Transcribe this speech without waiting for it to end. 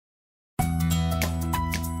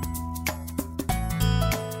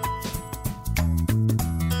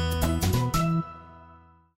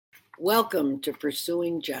Welcome to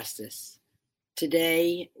Pursuing Justice.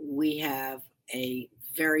 Today we have a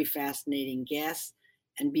very fascinating guest,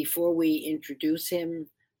 and before we introduce him,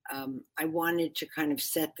 I wanted to kind of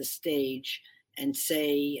set the stage and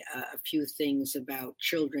say a few things about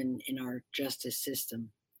children in our justice system.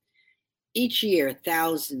 Each year,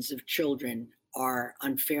 thousands of children are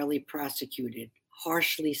unfairly prosecuted,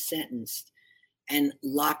 harshly sentenced, and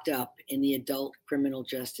locked up in the adult criminal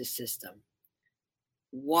justice system.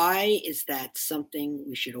 Why is that something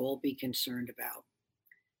we should all be concerned about?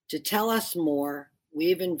 To tell us more,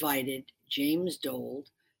 we've invited James Dold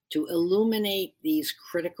to illuminate these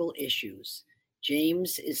critical issues.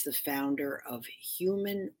 James is the founder of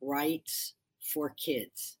Human Rights for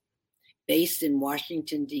Kids, based in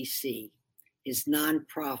Washington, D.C. His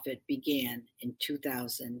nonprofit began in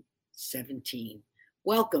 2017.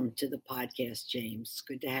 Welcome to the podcast, James.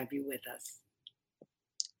 Good to have you with us.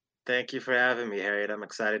 Thank you for having me, Harriet. I'm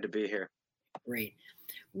excited to be here. Great.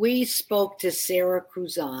 We spoke to Sarah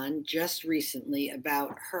Cruzan just recently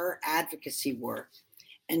about her advocacy work,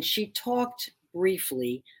 and she talked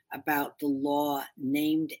briefly about the law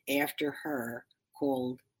named after her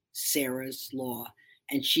called Sarah's Law.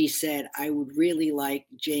 And she said, I would really like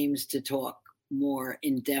James to talk more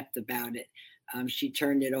in depth about it. She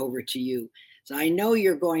turned it over to you. So I know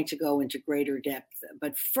you're going to go into greater depth,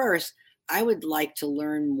 but first, I would like to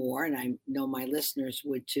learn more, and I know my listeners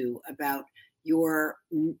would too, about your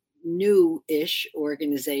new-ish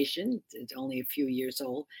organization. It's only a few years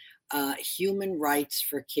old, Human Rights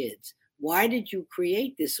for Kids. Why did you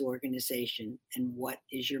create this organization, and what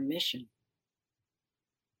is your mission?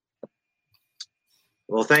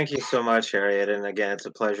 Well, thank you so much, Harriet. And again, it's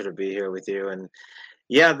a pleasure to be here with you. And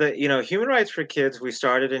yeah, Human Rights for Kids, we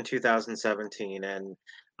started in 2017, and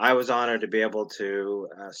I was honored to be able to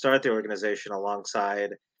start the organization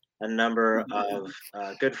alongside a number of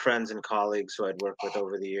good friends and colleagues who I'd worked with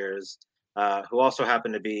over the years, who also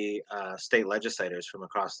happen to be state legislators from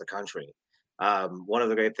across the country. One of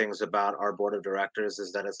the great things about our board of directors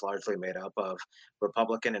is that it's largely made up of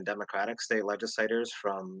Republican and Democratic state legislators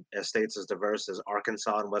from states as diverse as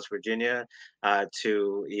Arkansas and West Virginia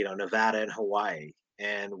to Nevada and Hawaii.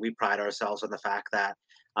 And we pride ourselves on the fact that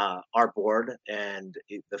our board and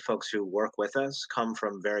the folks who work with us come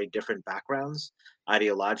from very different backgrounds,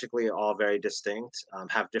 ideologically all very distinct,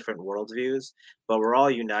 have different worldviews, but we're all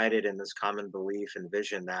united in this common belief and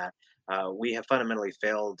vision that we have fundamentally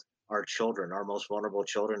failed our children, our most vulnerable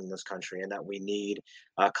children in this country, and that we need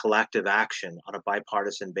collective action on a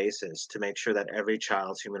bipartisan basis to make sure that every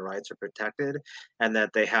child's human rights are protected and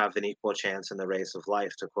that they have an equal chance in the race of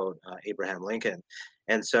life, to quote Abraham Lincoln.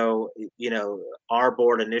 And so, our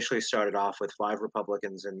board initially started off with 5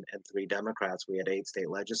 Republicans and 3 Democrats. We had 8 state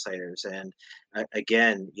legislators. And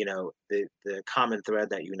again, the common thread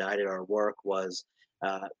that united our work was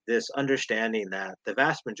this understanding that the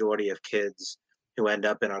vast majority of kids who end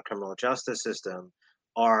up in our criminal justice system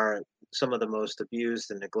are some of the most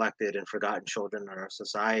abused and neglected and forgotten children in our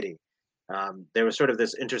society. There was sort of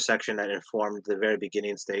this intersection that informed the very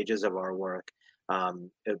beginning stages of our work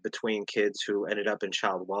between kids who ended up in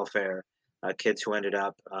child welfare, kids who ended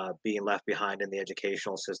up being left behind in the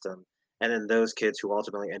educational system, and then those kids who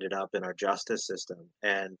ultimately ended up in our justice system.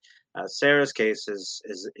 And Sarah's case is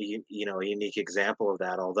a unique example of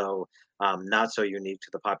that, although not so unique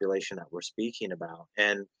to the population that we're speaking about.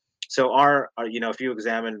 And so if you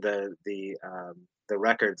examine the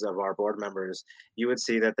records of our board members, you would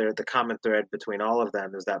see that the common thread between all of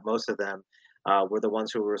them is that most of them were the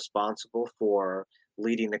ones who were responsible for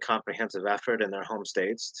leading the comprehensive effort in their home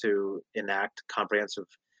states to enact a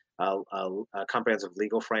comprehensive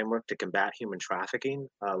legal framework to combat human trafficking,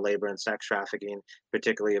 labor and sex trafficking,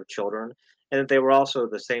 particularly of children. And they were also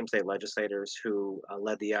the same state legislators who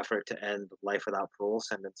led the effort to end life without parole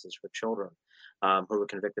sentences for children who were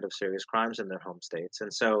convicted of serious crimes in their home states.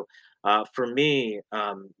 And so for me,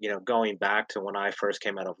 going back to when I first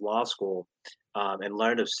came out of law school and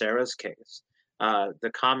learned of Sarah's case,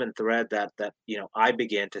 the common thread that I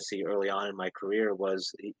began to see early on in my career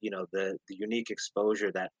was the unique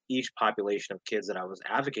exposure that each population of kids that I was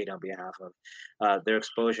advocating on behalf of, their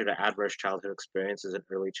exposure to adverse childhood experiences and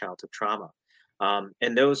early childhood trauma.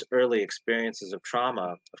 And those early experiences of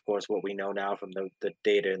trauma, of course, what we know now from the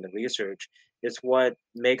data and the research, is what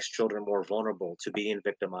makes children more vulnerable to being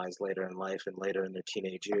victimized later in life and later in their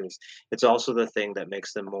teenage years. It's also the thing that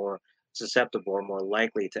makes them more susceptible or more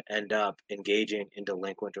likely to end up engaging in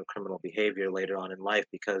delinquent or criminal behavior later on in life,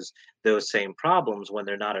 because those same problems, when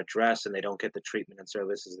they're not addressed and they don't get the treatment and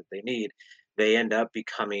services that they need, they end up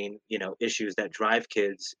becoming, issues that drive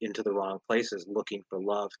kids into the wrong places looking for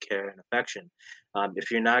love, care, and affection.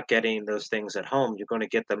 If you're not getting those things at home, you're going to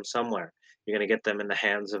get them somewhere. You're going to get them in the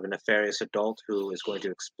hands of a nefarious adult who is going to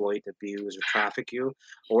exploit, abuse, or traffic you,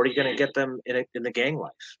 or you're going to get them in the gang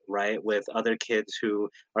life, right, with other kids who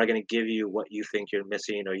are going to give you what you think you're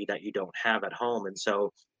missing, or that you don't have at home. And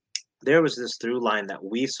so there was this through line that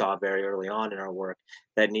we saw very early on in our work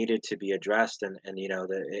that needed to be addressed, and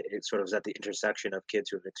it sort of was at the intersection of kids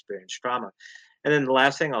who have experienced trauma. And then the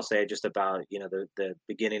last thing I'll say just about the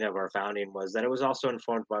beginning of our founding was that it was also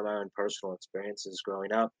informed by my own personal experiences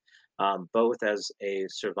growing up, both as a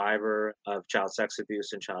survivor of child sex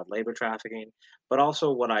abuse and child labor trafficking, but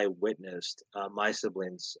also what I witnessed my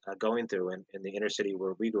siblings going through in the inner city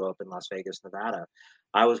where we grew up in Las Vegas, Nevada.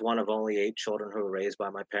 I was one of only 8 children who were raised by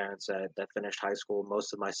my parents that finished high school.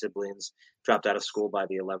 Most of my siblings dropped out of school by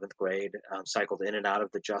the 11th grade, cycled in and out of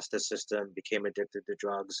the justice system, became addicted to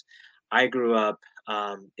drugs. I grew up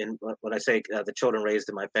in when I say the children raised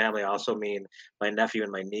in my family, I also mean my nephew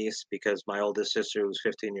and my niece, because my oldest sister, who's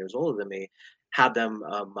 15 years older than me, had them,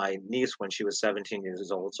 my niece, when she was 17 years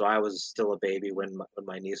old. So I was still a baby when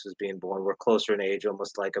my niece was being born. We're closer in age,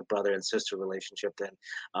 almost like a brother and sister relationship than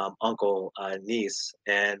uncle niece.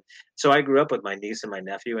 And so I grew up with my niece and my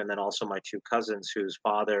nephew, and then also my 2 cousins, whose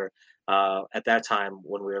father, at that time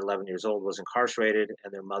when we were 11 years old, was incarcerated,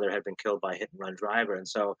 and their mother had been killed by a hit and run driver. And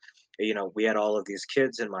so, we had all of these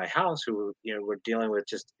kids in my house who, were dealing with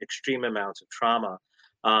just extreme amounts of trauma.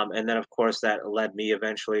 And then, of course, that led me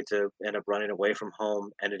eventually to end up running away from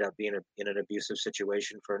home, ended up being in an abusive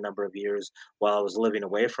situation for a number of years while I was living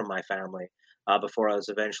away from my family, before I was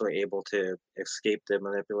eventually able to escape the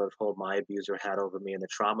manipulative hold my abuser had over me and the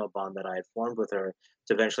trauma bond that I had formed with her,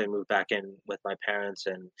 to eventually move back in with my parents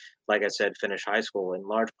and, like I said, finish high school, in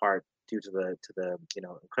large part due to the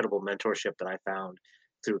incredible mentorship that I found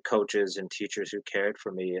through coaches and teachers who cared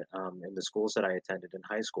for me, in the schools that I attended in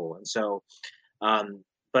high school. And so, um,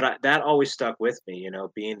 that always stuck with me,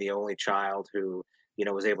 being the only child who,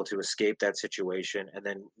 was able to escape that situation, and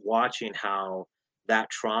then watching how that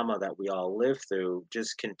trauma that we all lived through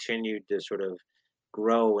just continued to sort of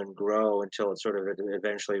grow and grow until it sort of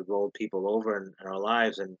eventually rolled people over in our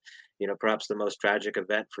lives. And, perhaps the most tragic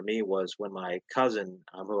event for me was when my cousin,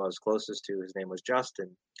 who I was closest to, his name was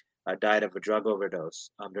Justin, died of a drug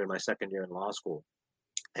overdose during my second year in law school.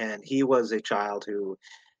 And he was a child who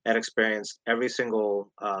had experienced every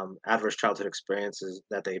single adverse childhood experiences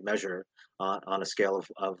that they measure on a scale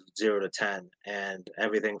of 0 to 10, and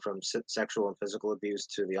everything from sexual and physical abuse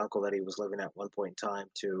to the uncle that he was living at one point in time,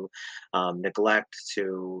 to neglect,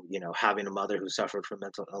 to having a mother who suffered from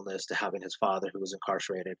mental illness, to having his father who was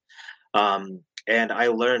incarcerated. And I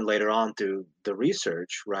learned later on through the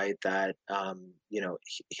research, right, that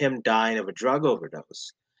him dying of a drug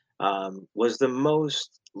overdose was the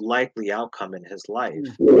most likely outcome in his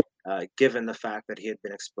life, Mm. given the fact that he had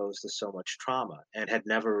been exposed to so much trauma and had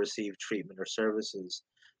never received treatment or services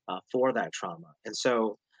for that trauma. And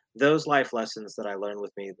so those life lessons that I learned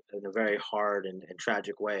with me in a very hard and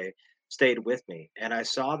tragic way stayed with me. And I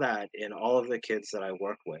saw that in all of the kids that I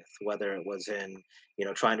work with, whether it was in,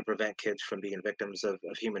 trying to prevent kids from being victims of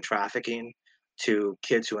human trafficking, to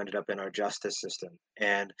kids who ended up in our justice system.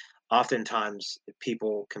 And oftentimes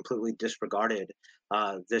people completely disregarded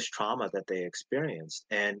this trauma that they experienced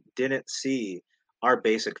and didn't see our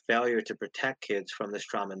basic failure to protect kids from this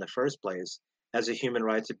trauma in the first place as a human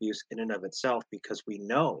rights abuse in and of itself, because we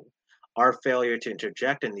know our failure to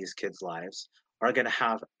interject in these kids' lives are going to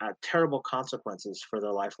have terrible consequences for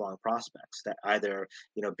their lifelong prospects, that either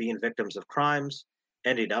being victims of crimes,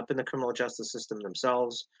 ending up in the criminal justice system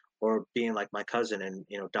themselves, or being like my cousin and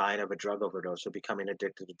dying of a drug overdose, or becoming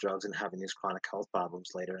addicted to drugs and having these chronic health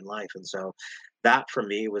problems later in life. And so that for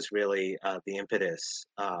me was really the impetus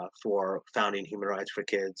for founding Human Rights for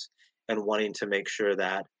Kids, and wanting to make sure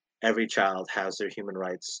that every child has their human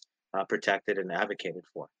rights protected and advocated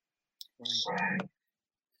for. Right.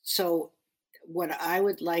 So, what I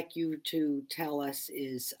would like you to tell us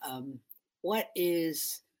is, what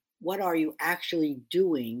is what are you actually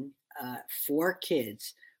doing for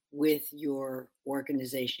kids with your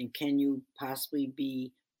organization? Can you possibly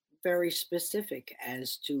be very specific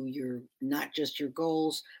as to your not just your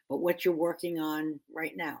goals, but what you're working on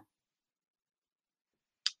right now?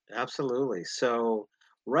 Absolutely. So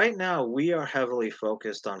right now we are heavily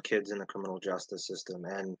focused on kids in the criminal justice system,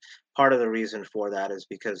 and part of the reason for that is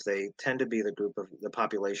because they tend to be the group of the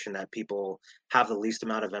population that people have the least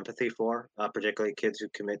amount of empathy for, particularly kids who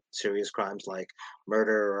commit serious crimes like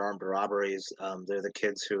murder or armed robberies. They're the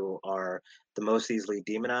kids who are the most easily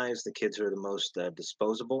demonized, the kids who are the most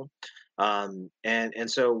disposable. And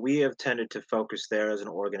so we have tended to focus there as an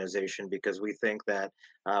organization because we think that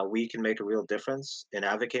we can make a real difference in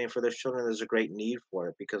advocating for those children. There's a great need for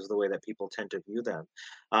it because of the way that people tend to view them.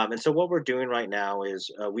 And so what we're doing right now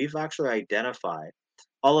is we've actually identified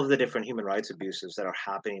all of the different human rights abuses that are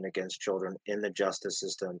happening against children in the justice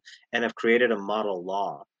system and have created a model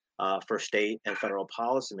law for state and federal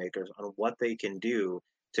policymakers on what they can do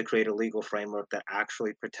to create a legal framework that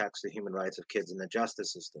actually protects the human rights of kids in the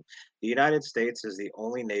justice system. The United States is the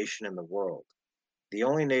only nation in the world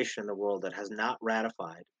that has not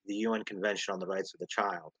ratified the UN Convention on the Rights of the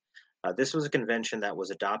Child. This was a convention that was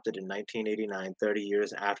adopted in 1989, 30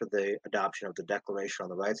 years after the adoption of the Declaration on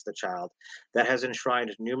the Rights of the Child, that has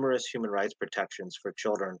enshrined numerous human rights protections for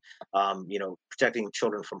children, protecting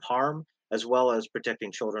children from harm, as well as protecting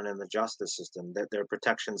children in the justice system. That there are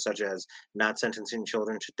protections such as not sentencing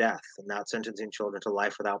children to death, not sentencing children to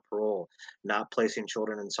life without parole, not placing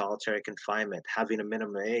children in solitary confinement, having a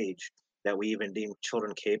minimum age that we even deem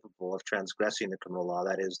children capable of transgressing the criminal law,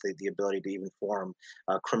 that is, the ability to even form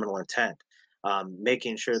criminal intent,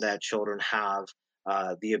 making sure that children have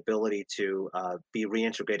the ability to be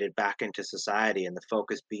reintegrated back into society, and the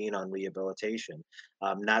focus being on rehabilitation,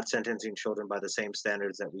 not sentencing children by the same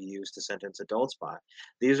standards that we use to sentence adults by.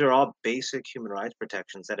 These are all basic human rights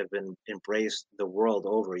protections that have been embraced the world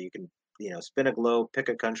over. You can, spin a globe, pick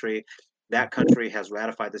a country. That country has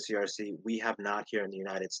ratified the CRC. We have not here in the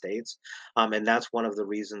United States. And that's one of the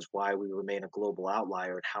reasons why we remain a global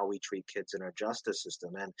outlier in how we treat kids in our justice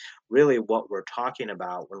system. And really, what we're talking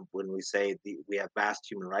about when we say we have vast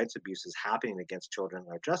human rights abuses happening against children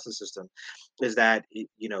in our justice system is that,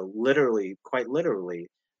 literally, quite literally,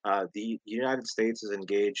 the United States is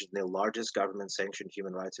engaged in the largest government sanctioned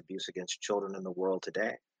human rights abuse against children in the world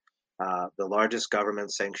today. The largest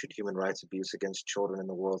government sanctioned human rights abuse against children in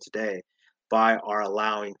the world today by our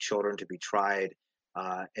allowing children to be tried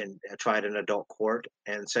and tried in adult court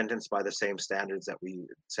and sentenced by the same standards that we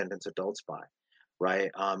sentence adults by.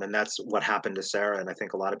 Right. And that's what happened to Sarah. And I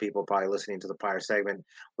think a lot of people probably listening to the prior segment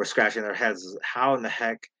were scratching their heads. How in the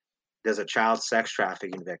heck does a child sex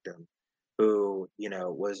trafficking victim who,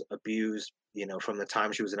 was abused, from the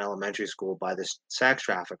time she was in elementary school by this sex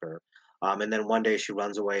trafficker, and then one day she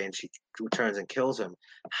runs away and she returns and kills him.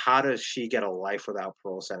 How does she get a life without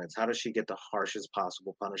parole sentence? How does she get the harshest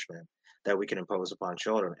possible punishment that we can impose upon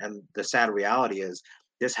children? And the sad reality is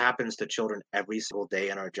this happens to children every single day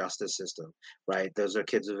in our justice system, right? Those are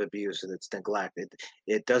kids of abuse and it's neglect.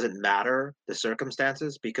 It doesn't matter the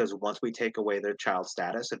circumstances, because once we take away their child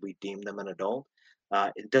status and we deem them an adult,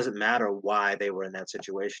 it doesn't matter why they were in that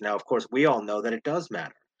situation. Now, of course, we all know that it does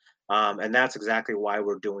matter. And that's exactly why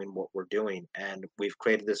we're doing what we're doing. And we've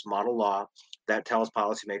created this model law that tells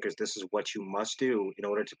policymakers this is what you must do in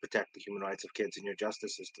order to protect the human rights of kids in your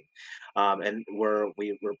justice system. And we're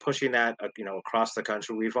pushing that across the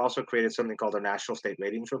country. We've also created something called a National State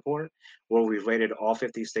Ratings Report, where we've rated all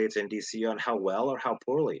 50 states and DC on how well or how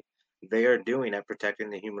poorly they are doing at protecting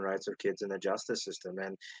the human rights of kids in the justice system.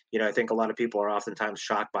 And I think a lot of people are oftentimes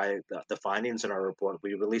shocked by the findings in our report.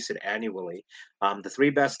 We release it annually. The three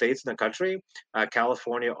best states in the country: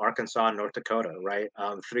 California, Arkansas, and North Dakota, right?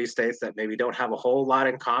 Three states that maybe don't have a whole lot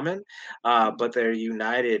in common, but they're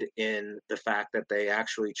united in the fact that they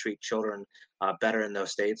actually treat children better in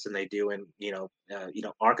those states than they do in,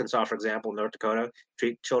 Arkansas, for example, North Dakota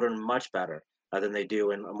treat children much better than they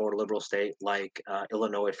do in a more liberal state like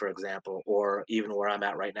Illinois, for example, or even where I'm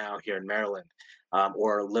at right now here in Maryland,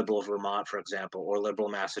 or liberal Vermont, for example, or liberal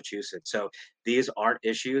Massachusetts. So these aren't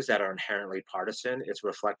issues that are inherently partisan. It's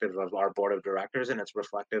reflective of our board of directors, and it's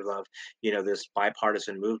reflective of this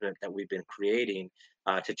bipartisan movement that we've been creating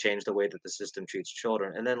to change the way that the system treats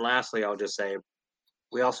children. And then lastly, I'll just say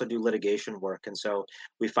we also do litigation work, and so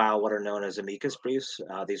we file what are known as amicus briefs.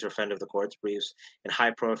 These are friend of the courts briefs in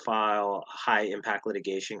high-profile, high-impact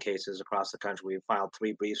litigation cases across the country. We filed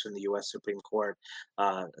 3 briefs in the U.S. Supreme Court.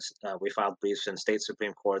 We filed briefs in state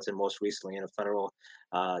Supreme Courts, and most recently in a federal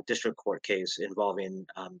district court case involving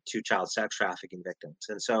 2 child sex trafficking victims.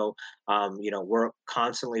 And so, we're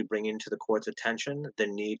constantly bringing to the court's attention the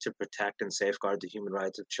need to protect and safeguard the human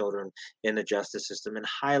rights of children in the justice system, and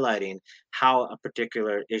highlighting how a particular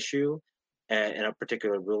issue and a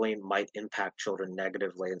particular ruling might impact children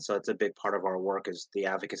negatively. And so it's a big part of our work is the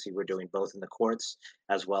advocacy we're doing both in the courts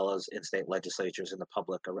as well as in state legislatures and the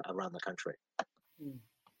public around the country. Mm.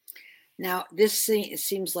 Now, this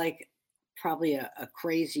seems like probably a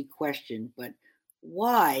crazy question, but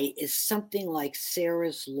why is something like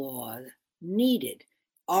Sarah's Law needed?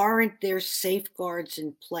 Aren't there safeguards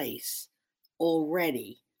in place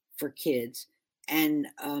already for kids? And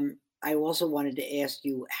I also wanted to ask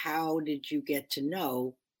you, how did you get to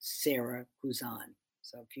know Sarah Kuzan?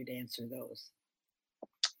 So if you'd answer those.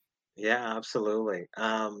 Yeah, absolutely.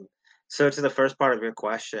 So to the first part of your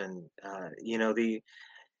question,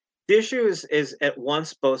 the issue is at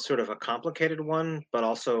once both sort of a complicated one, but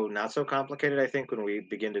also not so complicated. I think when we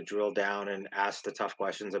begin to drill down and ask the tough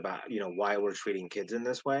questions about why we're treating kids in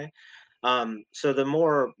this way. So the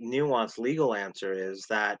more nuanced legal answer is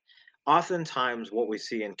that oftentimes what we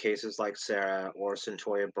see in cases like Sarah or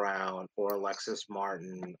Centoya Brown or Alexis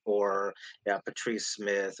Martin or Patrice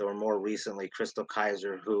Smith or more recently Crystal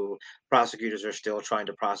Kaiser, who prosecutors are still trying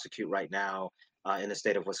to prosecute right now in the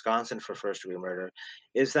state of Wisconsin for first degree murder,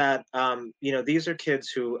 is that these are kids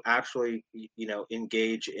who actually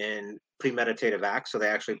engage in premeditative acts, so they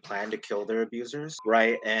actually plan to kill their abusers,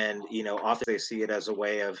 right? And often they see it as a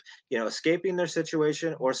way of escaping their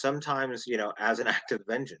situation, or sometimes as an act of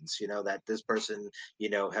vengeance, that this person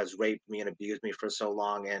has raped me and abused me for so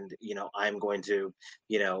long, and I'm going to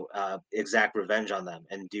exact revenge on them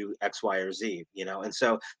and do X, Y, or Z. And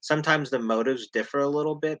so sometimes the motives differ a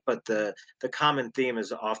little bit, but the common theme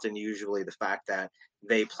is often usually the fact that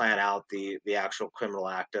they plan out the actual criminal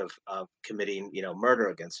act of committing murder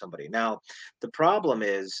against somebody. Now the problem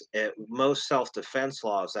is most self-defense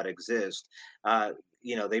laws that exist,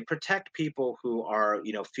 they protect people who are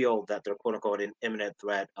feel that they're quote unquote in imminent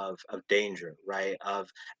threat of danger, right, of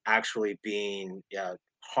actually being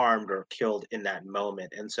harmed or killed in that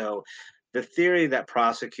moment. And so the theory that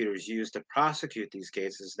prosecutors use to prosecute these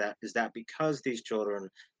cases that because these children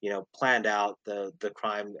planned out the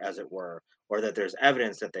crime, as it were, or that there's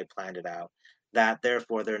evidence that they planned it out, that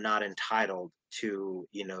therefore they're not entitled to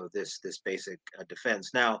this basic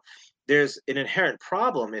defense. Now there's an inherent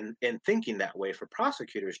problem in thinking that way for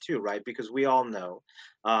prosecutors too, right? Because we all know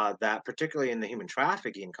that particularly in the human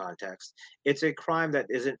trafficking context, it's a crime that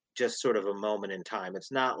isn't just sort of a moment in time.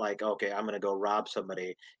 It's not like, okay, I'm going to go rob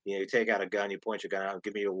somebody. You take out a gun, you point your gun out,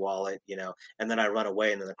 give me your wallet, and then I run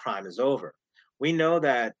away, and then the crime is over. We know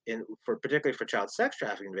that for particularly for child sex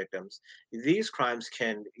trafficking victims, these crimes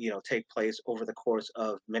can take place over the course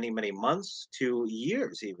of many months to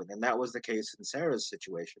years even, and that was the case in Sarah's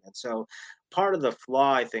situation. And so part of the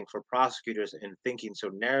flaw, I think, for prosecutors in thinking so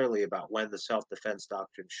narrowly about when the self-defense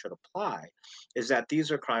doctrine should apply is that these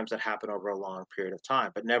are crimes that happen over a long period of time.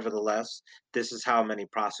 But nevertheless, this is how many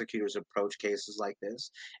prosecutors approach cases like this.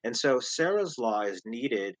 And so Sarah's law is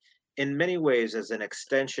needed in many ways as an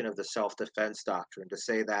extension of the self-defense doctrine to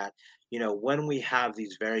say that when we have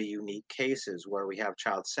these very unique cases where we have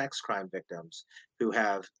child sex crime victims who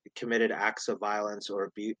have committed acts of violence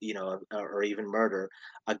or or even murder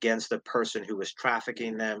against a person who was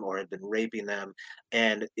trafficking them or had been raping them,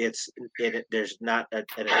 and there's not an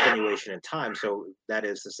attenuation in time, so that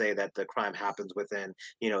is to say that the crime happens within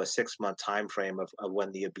a 6-month time frame of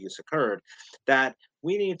when the abuse occurred, that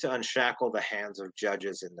we need to unshackle the hands of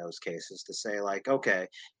judges in those cases to say, like, okay,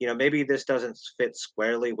 maybe this doesn't fit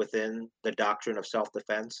squarely within the doctrine of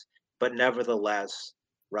self-defense, but nevertheless,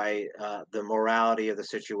 right, the morality of the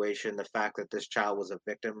situation, the fact that this child was a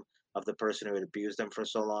victim of the person who had abused them for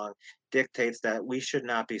so long, dictates that we should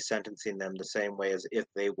not be sentencing them the same way as if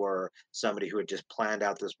they were somebody who had just planned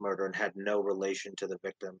out this murder and had no relation to the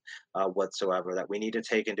victim whatsoever. That we need to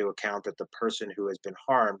take into account that the person who has been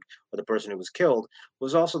harmed or the person who was killed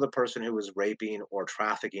was also the person who was raping or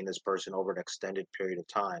trafficking this person over an extended period of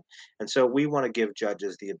time. And so we want to give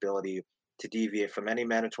judges the ability to deviate from any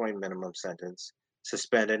mandatory minimum sentence,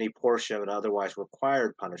 suspend any portion of an otherwise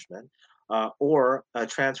required punishment, or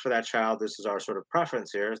transfer that child. This is our sort of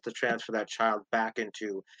preference here: is to transfer that child back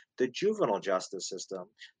into the juvenile justice system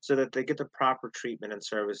so that they get the proper treatment and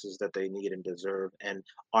services that they need and deserve, and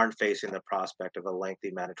aren't facing the prospect of a lengthy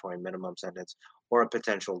mandatory minimum sentence or a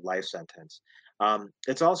potential life sentence.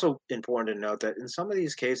 It's also important to note that in some of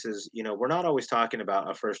these cases, we're not always talking about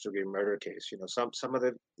a first degree murder case. Some of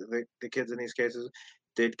the kids in these cases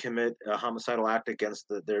did commit a homicidal act against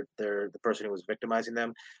the person who was victimizing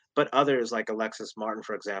them, but others, like Alexis Martin,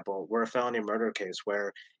 for example, were a felony murder case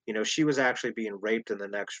where she was actually being raped in the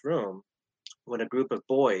next room when a group of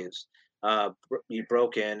boys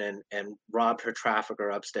broke in and robbed her trafficker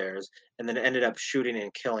upstairs, and then ended up shooting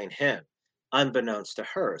and killing him, unbeknownst to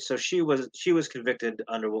her. So she was convicted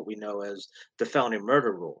under what we know as the felony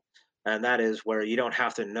murder rule, and that is where you don't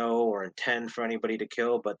have to know or intend for anybody to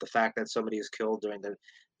kill, but the fact that somebody is killed during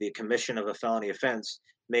the commission of a felony offense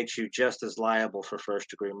makes you just as liable for first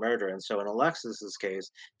degree murder. And so in Alexis's case,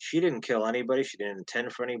 she didn't kill anybody. She didn't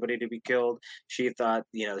intend for anybody to be killed. She thought,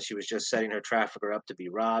 she was just setting her trafficker up to be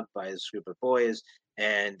robbed by this group of boys.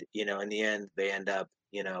 And, in the end, they end up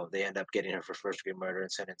getting her for first degree murder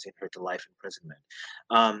and sentencing her to life imprisonment.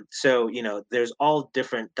 So, there's all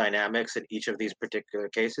different dynamics in each of these particular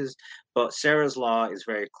cases, but Sarah's law is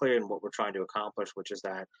very clear in what we're trying to accomplish, which is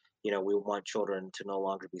that, we want children to no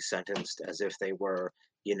longer be sentenced as if they were,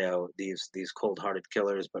 these cold-hearted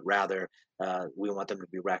killers, but rather we want them to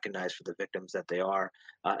be recognized for the victims that they are.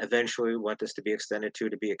 Eventually, we want this to be extended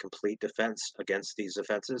to be a complete defense against these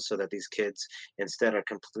offenses, so that these kids instead are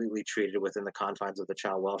completely treated within the confines of the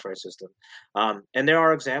child welfare system. And there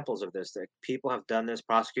are examples of this that people have done this,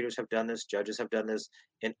 prosecutors have done this, judges have done this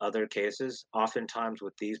in other cases. Oftentimes,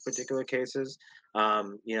 with these particular cases,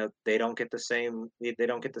 they don't get the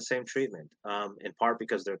same treatment. In part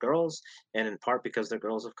because they're girls, and in part because they're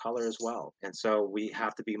girls of color as well. And so we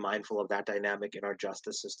have to be mindful of that dynamic in our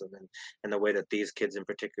justice system, and the way that these kids in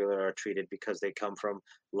particular are treated because they come from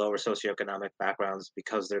lower socioeconomic backgrounds,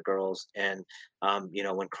 because they're girls. And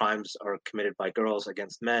when crimes are committed by girls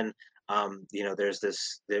against men, there's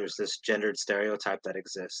this gendered stereotype that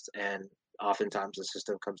exists, and oftentimes the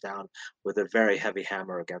system comes down with a very heavy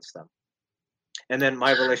hammer against them. And then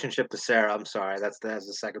my relationship to Sarah, I'm sorry, that's the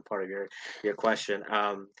second part of your question.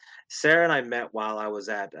 Sarah and I met while I was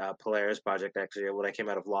at Polaris Project. Actually, when I came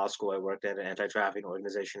out of law school, I worked at an anti-trafficking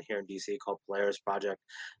organization here in DC called Polaris Project.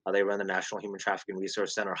 They run the National Human Trafficking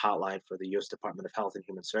Resource Center hotline for the U.S. Department of Health and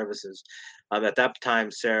Human Services. At that time,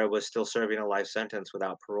 Sarah was still serving a life sentence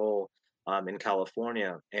without parole in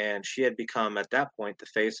California, and she had become at that point the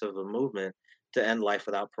face of a movement to end life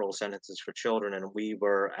without parole sentences for children. And we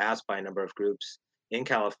were asked by a number of groups in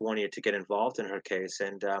California to get involved in her case.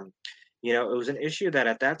 And, it was an issue that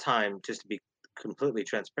at that time, just to be completely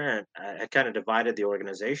transparent, it kind of divided the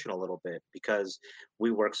organization a little bit, because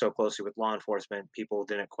we work so closely with law enforcement. People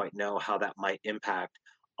didn't quite know how that might impact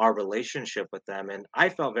our relationship with them. And I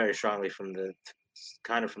felt very strongly from the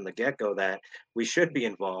get-go that we should be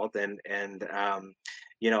involved. And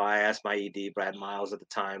I asked my ED, Brad Miles, at the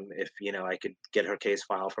time, if I could get her case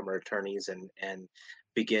file from her attorneys and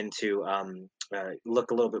begin to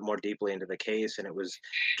look a little bit more deeply into the case. And it was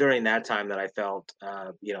during that time that I felt,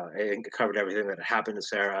 I covered everything that had happened to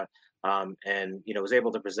Sarah, and was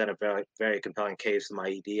able to present a very, very compelling case to my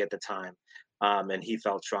ED at the time. And he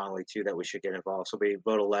felt strongly too that we should get involved. So we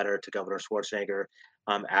wrote a letter to Governor Schwarzenegger,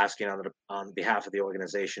 asking on behalf of the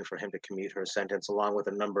organization for him to commute her sentence, along with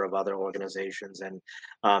a number of other organizations. And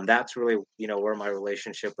that's really, where my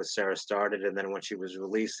relationship with Sarah started. And then when she was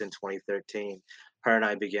released in 2013, her and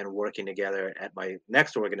I began working together at my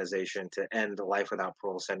next organization to end the life without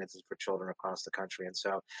parole sentences for children across the country. And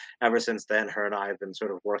so ever since then, her and I have been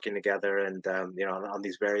sort of working together, and on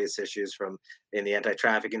these various issues, from in the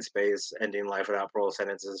anti-trafficking space, ending life without parole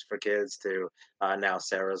sentences for kids, to now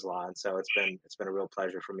Sarah's law. And so it's been a real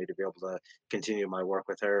pleasure for me to be able to continue my work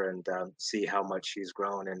with her, and see how much she's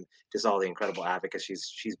grown, and just all the incredible advocacy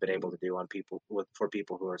she's been able to do for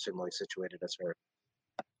people who are similarly situated as her.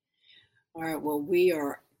 All right. Well, we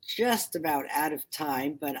are just about out of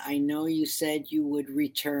time, but I know you said you would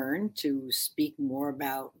return to speak more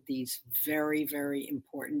about these very, very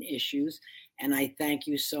important issues. And I thank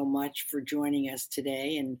you so much for joining us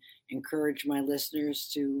today, and encourage my listeners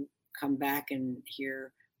to come back and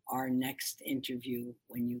hear our next interview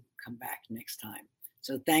when you come back next time.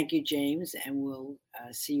 So thank you, James, and we'll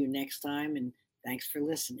see you next time. And thanks for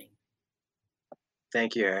listening.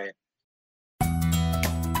 Thank you, Harriet.